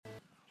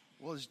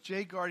Well, as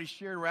Jake already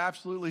shared, we're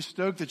absolutely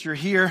stoked that you're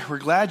here. We're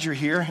glad you're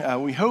here.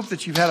 We hope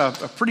that you've had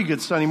a pretty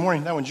good Sunday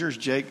morning. That one's yours,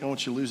 Jake. I don't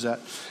want you to lose that.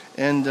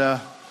 And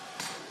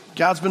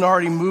God's been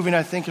already moving,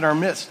 I think, in our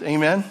midst.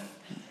 Amen?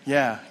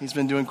 Yeah, he's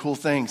been doing cool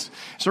things.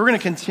 So we're going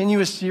to continue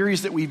a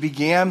series that we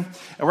began.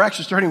 And we're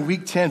actually starting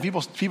week 10.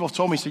 People have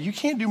told me, so you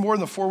can't do more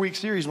than the 4-week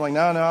series. I'm like,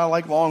 no, I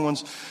like long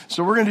ones.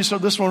 So we're going to do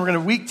this one. We're going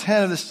to week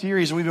 10 of the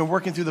series, and we've been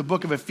working through the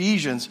book of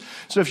Ephesians.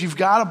 So if you've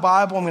got a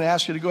Bible, I'm going to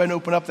ask you to go ahead and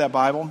open up that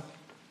Bible.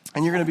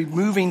 And you're going to be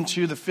moving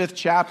to the 5th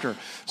chapter.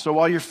 So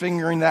while you're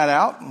figuring that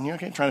out, and you're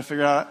trying to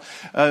figure it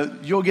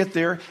out, you'll get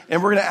there.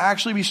 And we're going to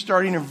actually be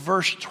starting in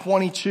verse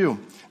 22.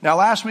 Now,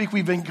 last week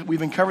we've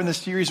been covering this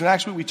series, and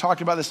actually we talked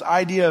about this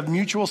idea of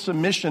mutual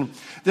submission.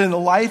 That in the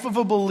life of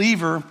a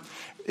believer,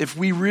 if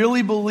we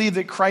really believe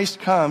that Christ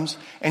comes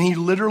and he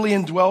literally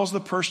indwells the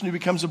person who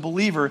becomes a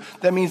believer,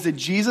 that means that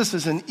Jesus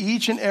is in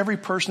each and every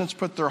person that's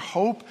put their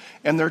hope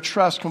and their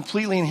trust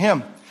completely in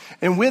him.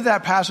 And with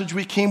that passage,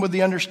 we came with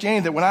the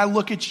understanding that when I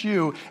look at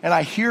you and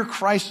I hear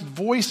Christ's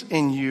voice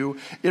in you,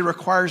 it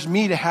requires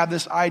me to have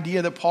this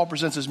idea that Paul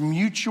presents as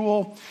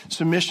mutual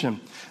submission.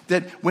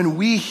 That when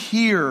we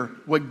hear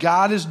what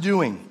God is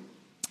doing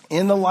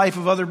in the life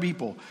of other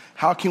people,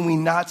 how can we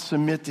not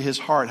submit to his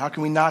heart? How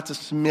can we not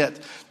submit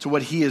to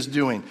what he is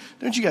doing?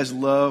 Don't you guys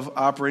love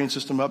operating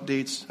system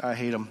updates? I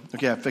hate them.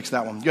 Okay, I fixed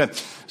that one. Good.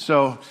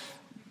 So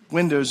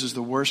Windows is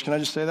the worst. Can I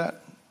just say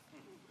that?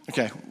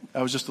 Okay,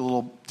 that was just a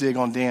little dig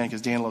on Dan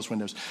because Dan loves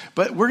Windows.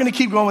 But we're going to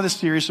keep going with this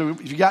series. So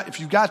if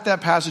you've got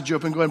that passage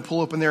open, go ahead and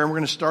pull open there, and we're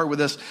going to start with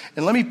this.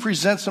 And let me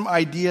present some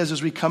ideas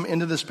as we come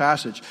into this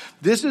passage.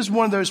 This is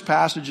one of those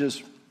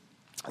passages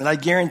that I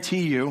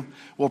guarantee you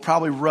will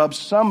probably rub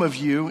some of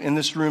you in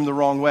this room the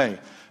wrong way.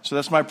 So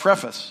that's my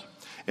preface.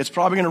 It's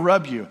probably going to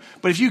rub you.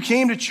 But if you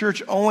came to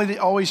church only to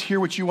always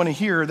hear what you want to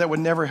hear, that would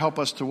never help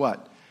us to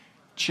what?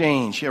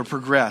 Change or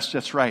progress.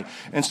 That's right.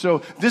 And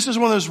so this is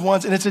one of those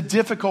ones, and it's a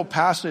difficult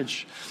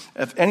passage.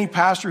 If any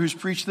pastor who's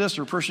preached this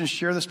or person who's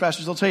shared this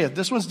passage, they'll tell you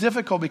this one's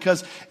difficult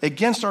because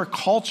against our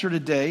culture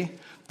today,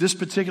 this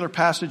particular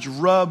passage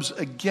rubs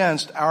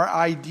against our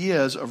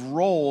ideas of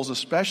roles,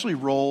 especially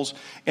roles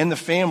in the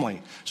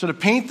family. So to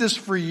paint this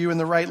for you in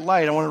the right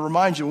light, I want to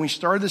remind you, when we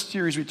started this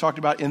series, we talked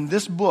about in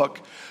this book,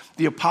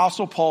 the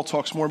Apostle Paul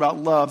talks more about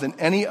love than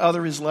any other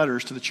of his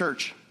letters to the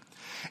church.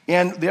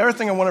 And the other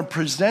thing I want to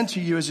present to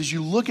you is as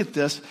you look at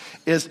this,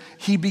 is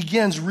he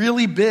begins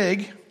really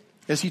big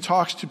as he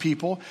talks to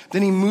people.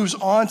 Then he moves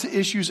on to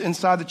issues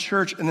inside the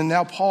church. And then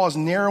now Paul is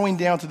narrowing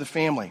down to the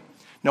family.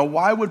 Now,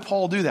 why would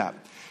Paul do that?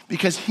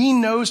 Because he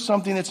knows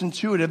something that's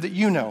intuitive that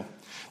you know.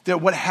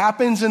 That what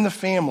happens in the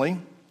family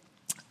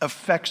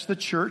affects the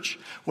church.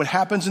 What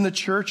happens in the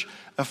church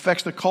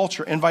affects the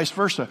culture and vice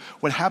versa.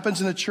 What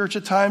happens in the church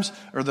at times,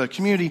 or the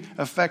community,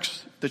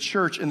 affects the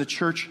church, and the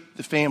church,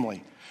 the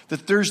family.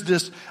 That there's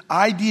this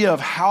idea of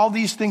how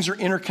these things are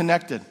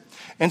interconnected.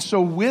 And so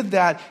with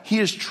that, he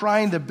is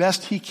trying the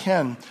best he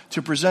can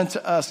to present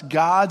to us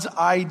God's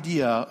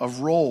idea of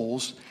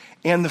roles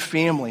and the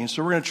family. And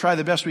so we're going to try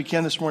the best we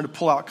can this morning to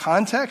pull out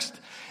context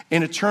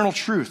and eternal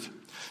truth.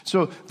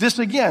 So this,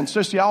 again,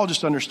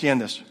 sociologists understand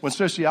this. When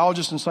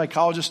sociologists and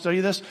psychologists study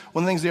this,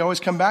 one of the things they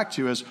always come back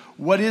to is,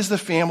 what is the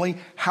family?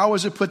 How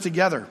is it put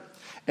together?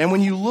 And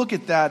when you look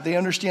at that, they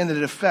understand that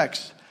it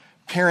affects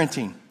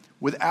parenting.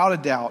 Without a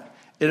doubt,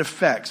 it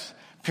affects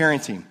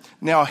parenting.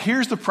 Now,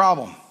 here's the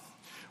problem.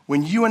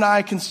 When you and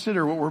I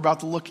consider what we're about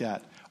to look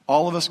at,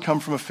 all of us come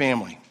from a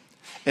family.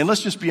 And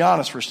let's just be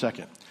honest for a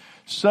second.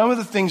 Some of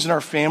the things in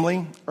our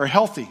family are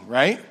healthy,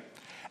 right?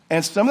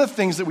 And some of the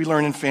things that we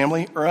learn in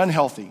family are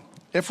unhealthy.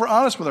 If we're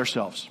honest with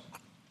ourselves,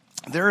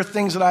 there are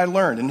things that I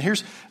learned.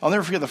 And I'll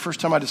never forget the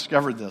first time I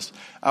discovered this.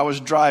 I was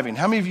driving.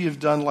 How many of you have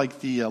done like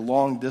the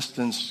long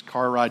distance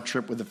car ride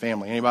trip with the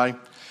family? Anybody?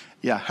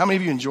 Yeah. How many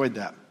of you enjoyed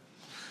that?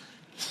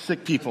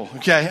 Sick people.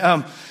 Okay.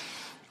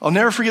 I'll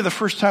never forget the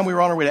first time we were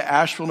on our way to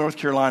Asheville, North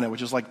Carolina,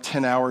 which is like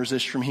 10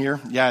 hours-ish from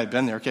here. Yeah, I've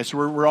been there. Okay. So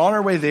we're on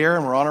our way there,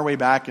 and we're on our way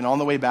back, and on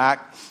the way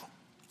back,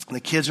 the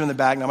kids are in the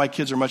back. Now my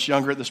kids are much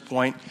younger at this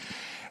point,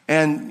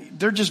 and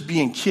they're just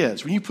being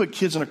kids. When you put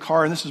kids in a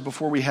car, and this is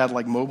before we had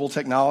like mobile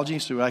technology,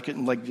 so I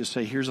couldn't like just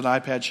say, here's an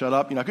iPad, shut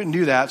up. I couldn't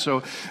do that.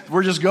 So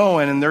we're just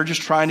going, and they're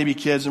just trying to be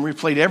kids. And we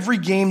played every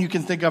game you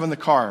can think of in the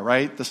car,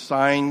 right? The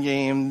sign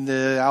game,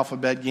 the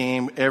alphabet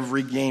game,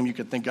 every game you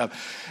could think of.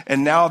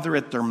 And now they're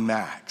at their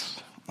max.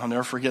 I'll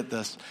never forget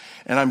this.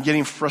 And I'm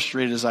getting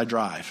frustrated as I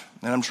drive.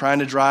 And I'm trying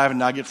to drive and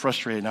not get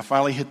frustrated. And I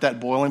finally hit that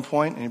boiling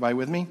point. Anybody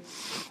with me?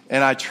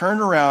 And I turned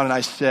around and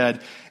I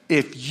said,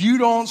 if you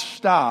don't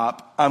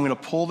stop, I'm going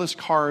to pull this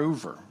car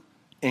over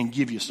and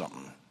give you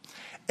something.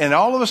 And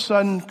all of a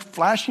sudden,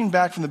 flashing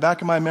back from the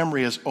back of my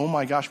memory is, oh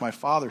my gosh, my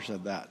father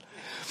said that.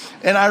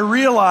 And I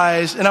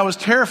realized, and I was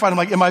terrified. I'm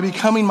like, am I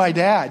becoming my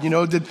dad?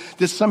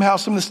 Did somehow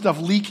some of this stuff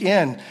leak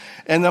in?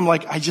 And I'm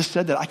like, I just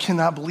said that. I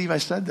cannot believe I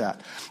said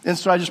that. And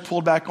so I just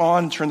pulled back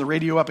on, turned the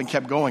radio up, and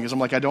kept going. Because I'm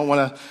like, I don't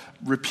want to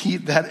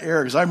repeat that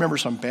error. Because I remember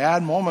some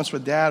bad moments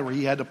with Dad where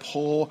he had to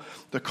pull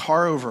the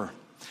car over.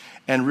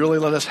 and really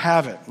let us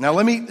have it. Now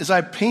as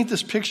I paint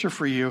this picture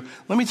for you,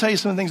 let me tell you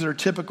some of the things that are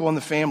typical in the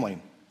family.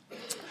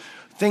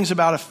 Things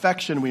about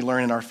affection we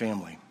learn in our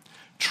family.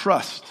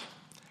 Trust,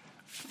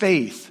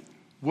 faith,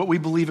 what we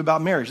believe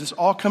about marriage. This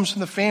all comes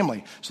from the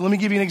family. So let me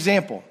give you an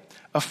example.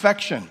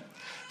 Affection.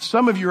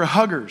 Some of you are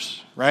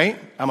huggers, right?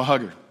 I'm a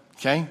hugger,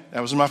 okay?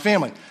 That was in my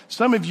family.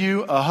 Some of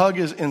you, a hug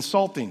is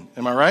insulting.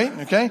 Am I right?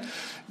 Okay?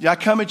 Yeah, I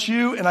come at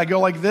you and I go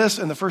like this,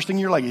 and the first thing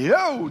you're like,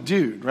 yo,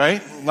 dude,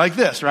 right? Like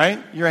this,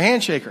 right? You're a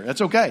handshaker.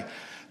 That's okay.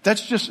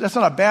 That's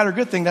not a bad or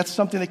good thing. That's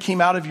something that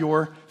came out of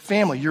your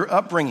family, your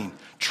upbringing.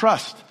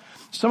 Trust.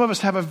 Some of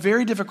us have a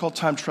very difficult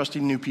time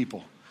trusting new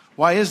people.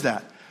 Why is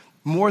that?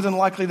 More than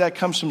likely that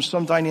comes from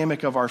some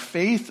dynamic of our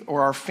faith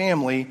or our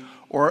family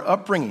or our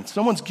upbringing.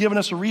 Someone's given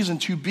us a reason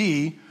to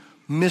be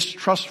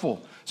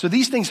mistrustful. So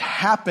these things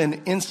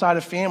happen inside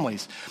of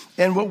families.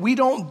 And what we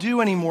don't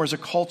do anymore as a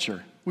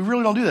culture, we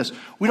really don't do this.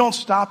 We don't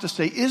stop to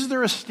say, is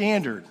there a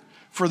standard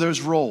for those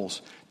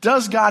roles?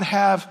 Does God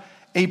have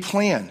a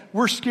plan?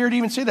 We're scared to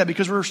even say that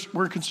because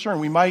we're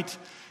concerned. We might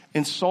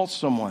insult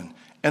someone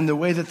and the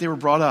way that they were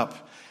brought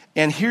up.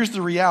 And here's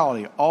the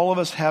reality. All of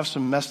us have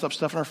some messed up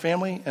stuff in our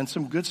family and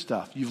some good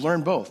stuff. You've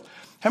learned both.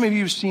 How many of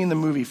you have seen the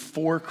movie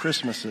 4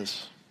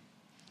 Christmases?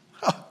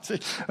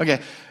 Okay.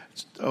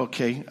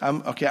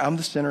 I'm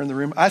the sinner in the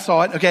room. I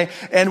saw it. Okay.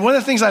 And one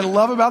of the things I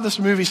love about this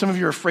movie, some of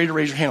you are afraid to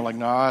raise your hand. Like,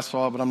 no, I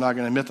saw it, but I'm not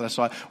going to admit that I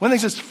saw it. One of the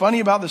things that's funny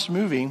about this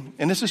movie,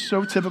 and this is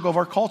so typical of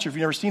our culture, if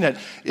you've never seen it,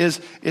 is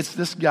it's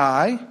this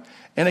guy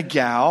and a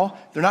gal.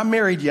 They're not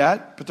married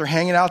yet, but they're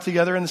hanging out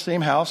together in the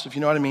same house, if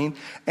you know what I mean.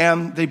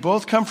 And they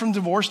both come from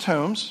divorced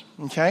homes,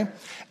 okay?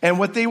 And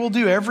what they will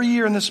do every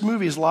year in this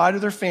movie is lie to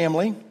their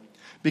family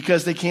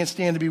because they can't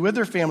stand to be with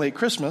their family at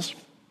Christmas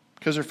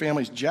because their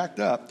family's jacked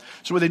up.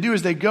 So what they do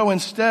is they go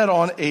instead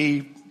on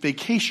a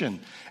vacation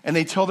and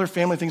they tell their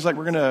family things like,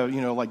 we're going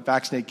to, like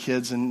vaccinate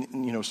kids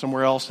and,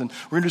 somewhere else, and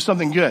we're going to do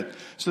something good.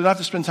 So they don't have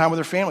to spend time with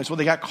their families. Well,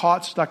 they got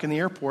caught stuck in the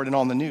airport and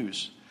on the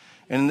news.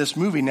 And in this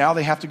movie, now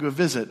they have to go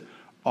visit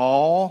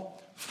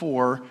all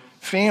 4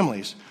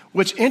 families.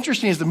 What's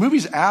interesting is the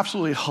movie's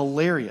absolutely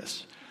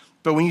hilarious.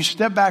 But when you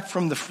step back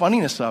from the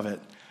funniness of it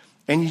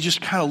and you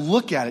just kind of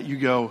look at it, you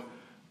go,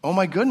 oh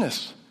my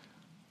goodness,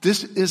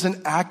 this is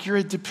an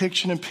accurate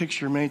depiction and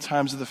picture many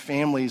times of the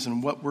families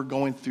and what we're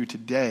going through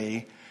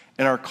today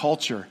in our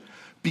culture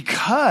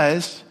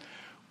because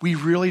we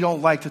really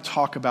don't like to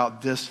talk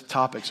about this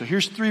topic. So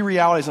here's 3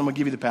 realities. I'm going to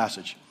give you the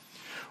passage.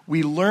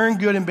 We learn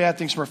good and bad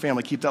things from our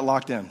family. Keep that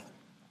locked in.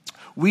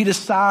 We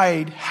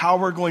decide how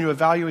we're going to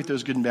evaluate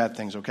those good and bad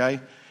things, okay?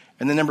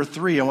 And then number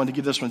 3, I wanted to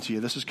give this one to you.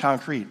 This is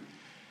concrete.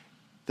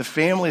 The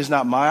family is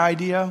not my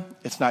idea.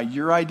 It's not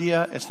your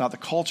idea. It's not the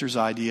culture's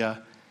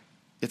idea.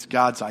 It's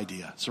God's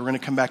idea. So we're going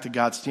to come back to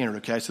God's standard,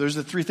 okay? So there's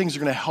the 3 things that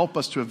are going to help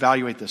us to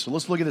evaluate this. So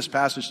let's look at this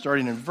passage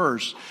starting in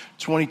verse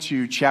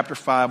 22, chapter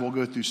 5. We'll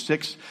go through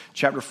 6,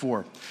 chapter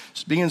 4.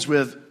 This begins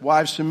with,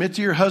 wives, submit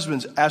to your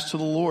husbands as to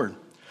the Lord.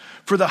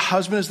 For the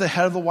husband is the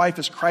head of the wife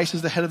as Christ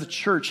is the head of the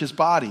church, his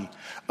body,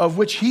 of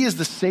which he is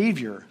the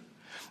Savior.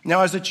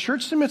 Now, as the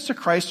church submits to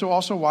Christ, so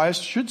also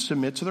wives should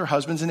submit to their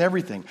husbands in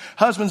everything.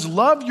 Husbands,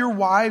 love your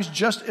wives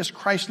just as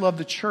Christ loved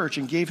the church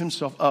and gave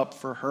himself up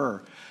for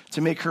her,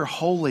 to make her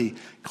holy,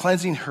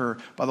 cleansing her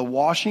by the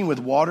washing with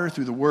water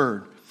through the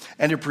word,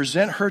 and to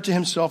present her to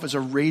himself as a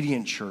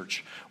radiant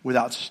church,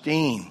 without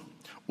stain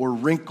or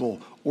wrinkle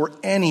or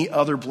any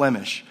other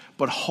blemish,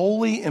 but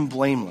holy and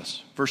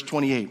blameless. Verse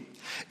 28.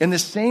 In the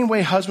same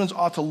way, husbands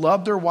ought to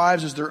love their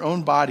wives as their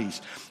own bodies.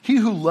 He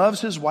who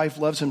loves his wife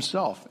loves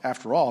himself.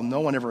 After all, no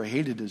one ever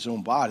hated his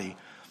own body,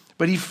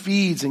 but he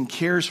feeds and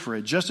cares for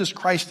it, just as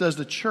Christ does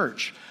the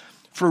church.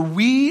 For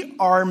we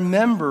are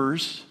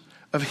members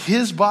of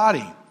his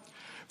body.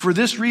 For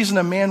this reason,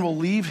 a man will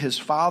leave his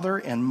father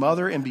and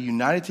mother and be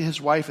united to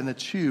his wife, and the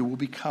 2 will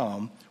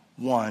become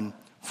one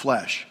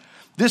flesh.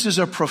 This is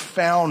a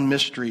profound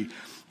mystery,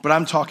 but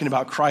I'm talking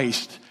about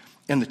Christ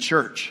and the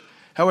church.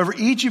 However,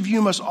 each of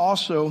you must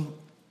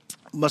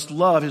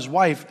love his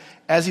wife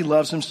as he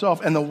loves himself,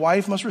 and the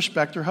wife must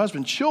respect her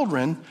husband.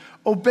 Children,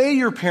 obey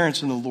your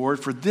parents in the Lord,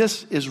 for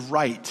this is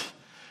right.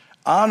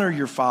 Honor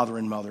your father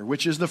and mother,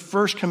 which is the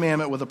first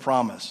commandment with a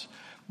promise.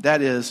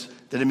 That is,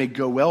 that it may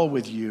go well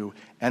with you,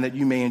 and that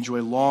you may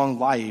enjoy long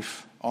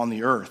life on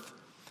the earth.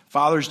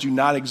 Fathers, do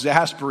not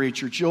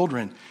exasperate your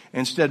children.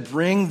 Instead,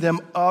 bring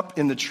them up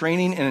in the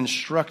training and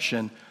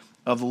instruction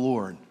of the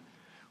Lord.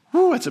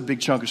 Whew, that's a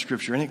big chunk of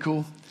scripture. Isn't it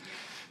cool?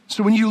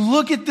 So when you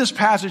look at this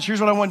passage, here's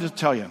what I wanted to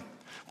tell you.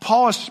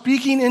 Paul is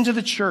speaking into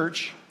the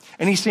church,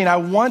 and he's saying, I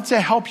want to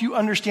help you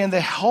understand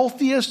the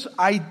healthiest,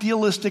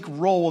 idealistic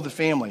role of the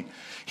family.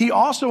 He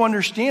also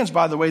understands,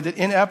 by the way, that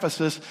in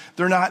Ephesus,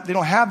 they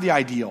don't have the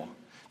ideal.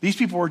 These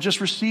people were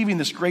just receiving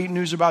this great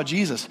news about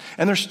Jesus,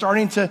 and they're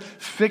starting to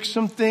fix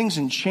some things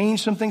and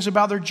change some things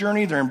about their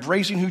journey. They're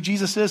embracing who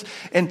Jesus is,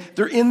 and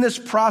they're in this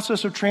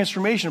process of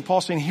transformation.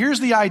 Paul's saying, here's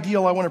the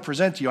ideal I want to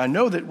present to you. I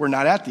know that we're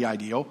not at the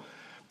ideal,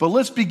 but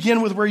let's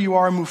begin with where you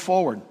are and move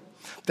forward.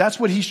 That's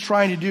what he's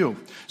trying to do.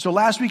 So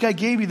last week I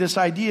gave you this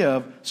idea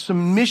of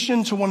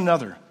submission to one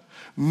another.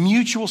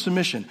 Mutual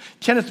submission.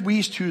 Kenneth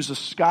Wiest, who's a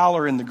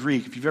scholar in the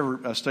Greek, if you've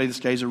ever studied this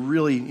guy, he's a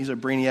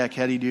brainiac,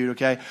 heady dude,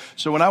 okay?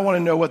 So when I want to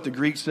know what the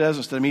Greek says,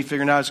 instead of me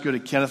figuring out, I just go to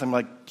Kenneth. I'm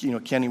like,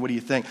 Kenny, what do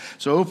you think?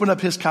 So open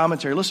up his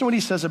commentary. Listen to what he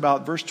says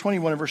about verse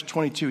 21 and verse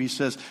 22. He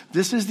says,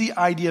 this is the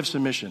idea of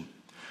submission.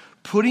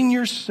 Putting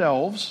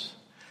yourselves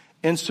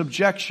in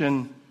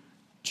subjection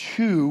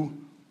to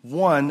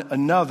one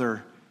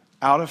another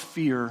out of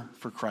fear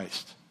for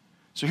Christ.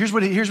 So here's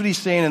what he's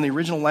saying in the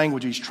original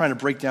language he's trying to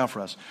break down for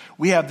us.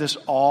 We have this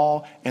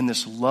awe and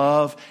this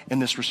love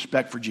and this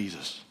respect for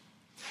Jesus.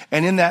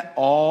 And in that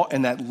awe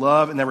and that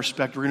love and that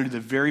respect, we're going to do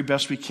the very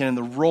best we can in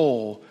the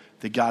role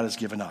that God has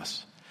given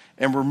us.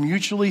 And we're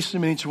mutually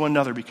submitting to one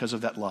another because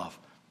of that love.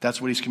 That's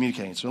what he's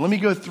communicating. So let me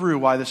go through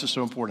why this is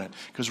so important,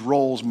 because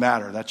roles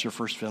matter. That's your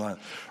first fill in.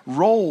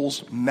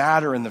 Roles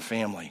matter in the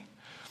family.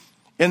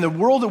 In the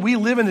world that we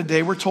live in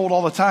today, we're told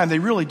all the time they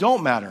really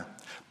don't matter.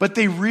 But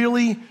they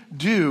really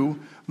do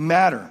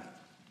matter.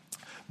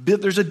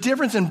 There's a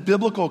difference in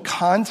biblical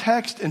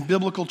context and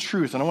biblical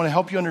truth, and I want to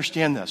help you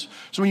understand this.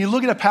 So when you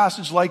look at a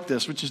passage like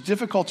this, which is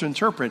difficult to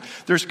interpret,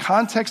 there's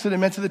context that it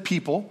meant to the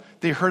people.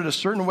 They heard it a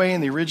certain way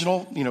in the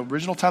original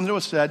time that it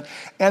was said,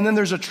 and then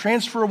there's a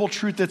transferable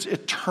truth that's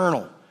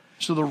eternal.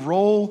 So the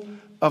role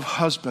of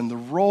husband, the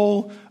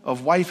role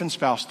of wife and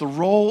spouse, the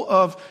role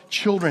of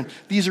children,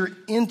 these are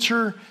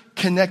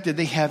interconnected.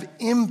 They have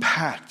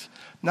impact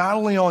not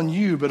only on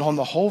you, but on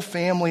the whole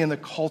family and the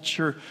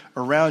culture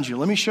around you.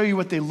 Let me show you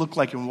what they look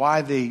like and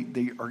why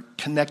they are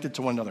connected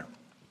to one another.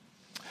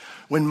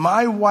 When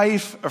my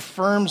wife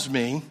affirms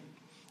me,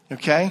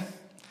 okay,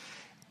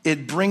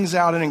 it brings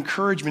out an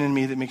encouragement in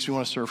me that makes me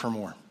want to serve her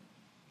more.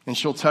 And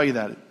she'll tell you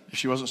that. If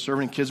she wasn't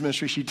serving in kids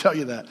ministry, she'd tell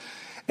you that.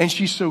 And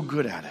she's so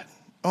good at it.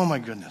 Oh my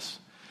goodness.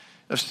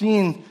 Of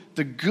seeing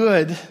the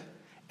good,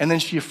 and then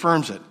she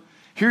affirms it.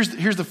 Here's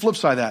the flip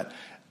side of that.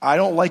 I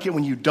don't like it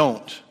when you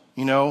don't,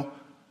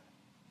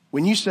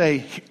 When you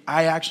say,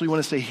 I actually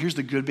want to say, here's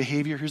the good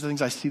behavior, here's the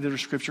things I see that are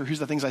scripture, here's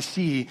the things I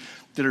see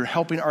that are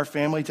helping our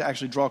family to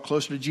actually draw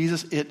closer to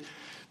Jesus, it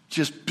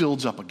just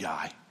builds up a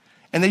guy.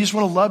 And they just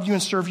want to love you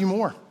and serve you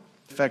more.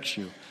 It affects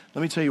you.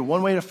 Let me tell you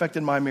one way it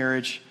affected my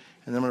marriage,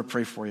 and then I'm going to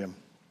pray for you.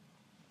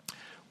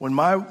 When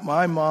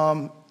my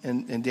mom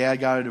and dad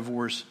got a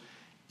divorce,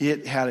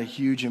 it had a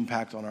huge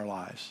impact on our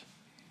lives.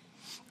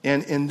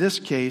 And in this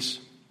case,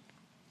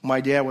 my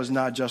dad was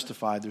not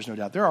justified, there's no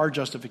doubt. There are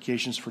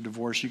justifications for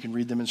divorce. You can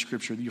read them in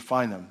Scripture. You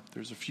find them.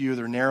 There's a few.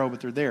 They're narrow,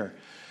 but they're there.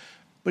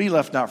 But he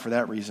left not for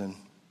that reason.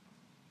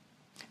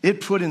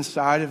 It put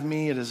inside of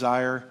me a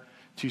desire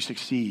to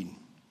succeed.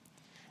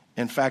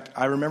 In fact,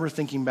 I remember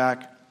thinking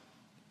back,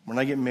 when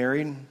I get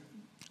married,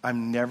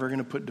 I'm never going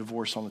to put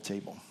divorce on the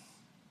table,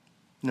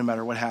 no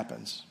matter what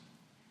happens.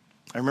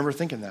 I remember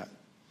thinking that.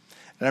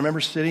 And I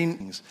remember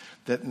sitting,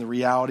 that the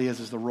reality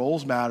is the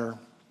roles matter,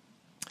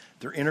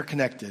 they're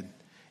interconnected,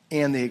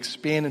 and they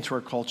expand into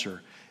our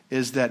culture,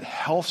 is that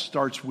health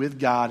starts with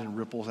God and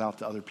ripples out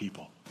to other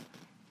people.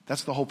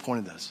 That's the whole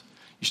point of this.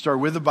 You start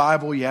with the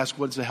Bible, you ask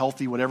what's a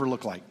healthy whatever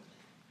look like.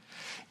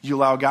 You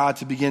allow God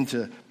to begin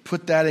to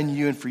put that in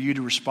you and for you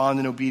to respond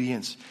in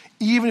obedience,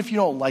 even if you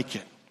don't like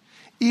it,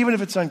 even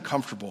if it's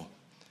uncomfortable,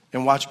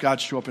 and watch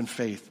God show up in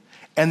faith.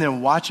 And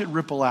then watch it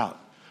ripple out.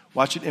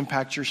 Watch it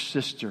impact your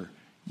sister,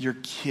 your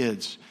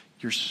kids,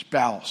 your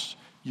spouse,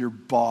 your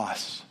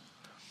boss.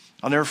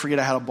 I'll never forget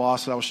I had a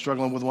boss that I was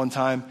struggling with one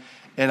time,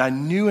 and I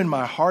knew in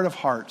my heart of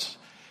hearts,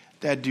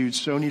 that dude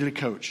so needed a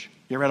coach.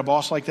 You ever had a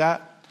boss like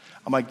that?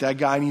 I'm like, that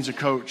guy needs a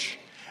coach.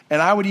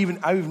 And I would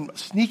even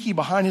sneaky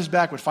behind his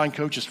back would find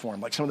coaches for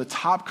him, like some of the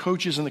top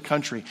coaches in the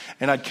country,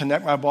 and I'd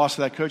connect my boss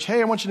to that coach. Hey,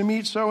 I want you to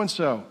meet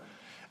so-and-so.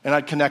 And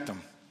I'd connect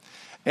them.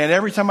 And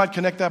every time I'd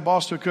connect that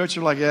boss to a coach,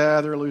 they're like,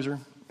 yeah, they're a loser.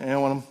 I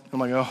don't want them. I'm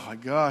like, oh my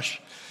gosh.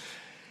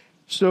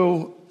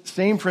 So,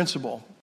 same principle.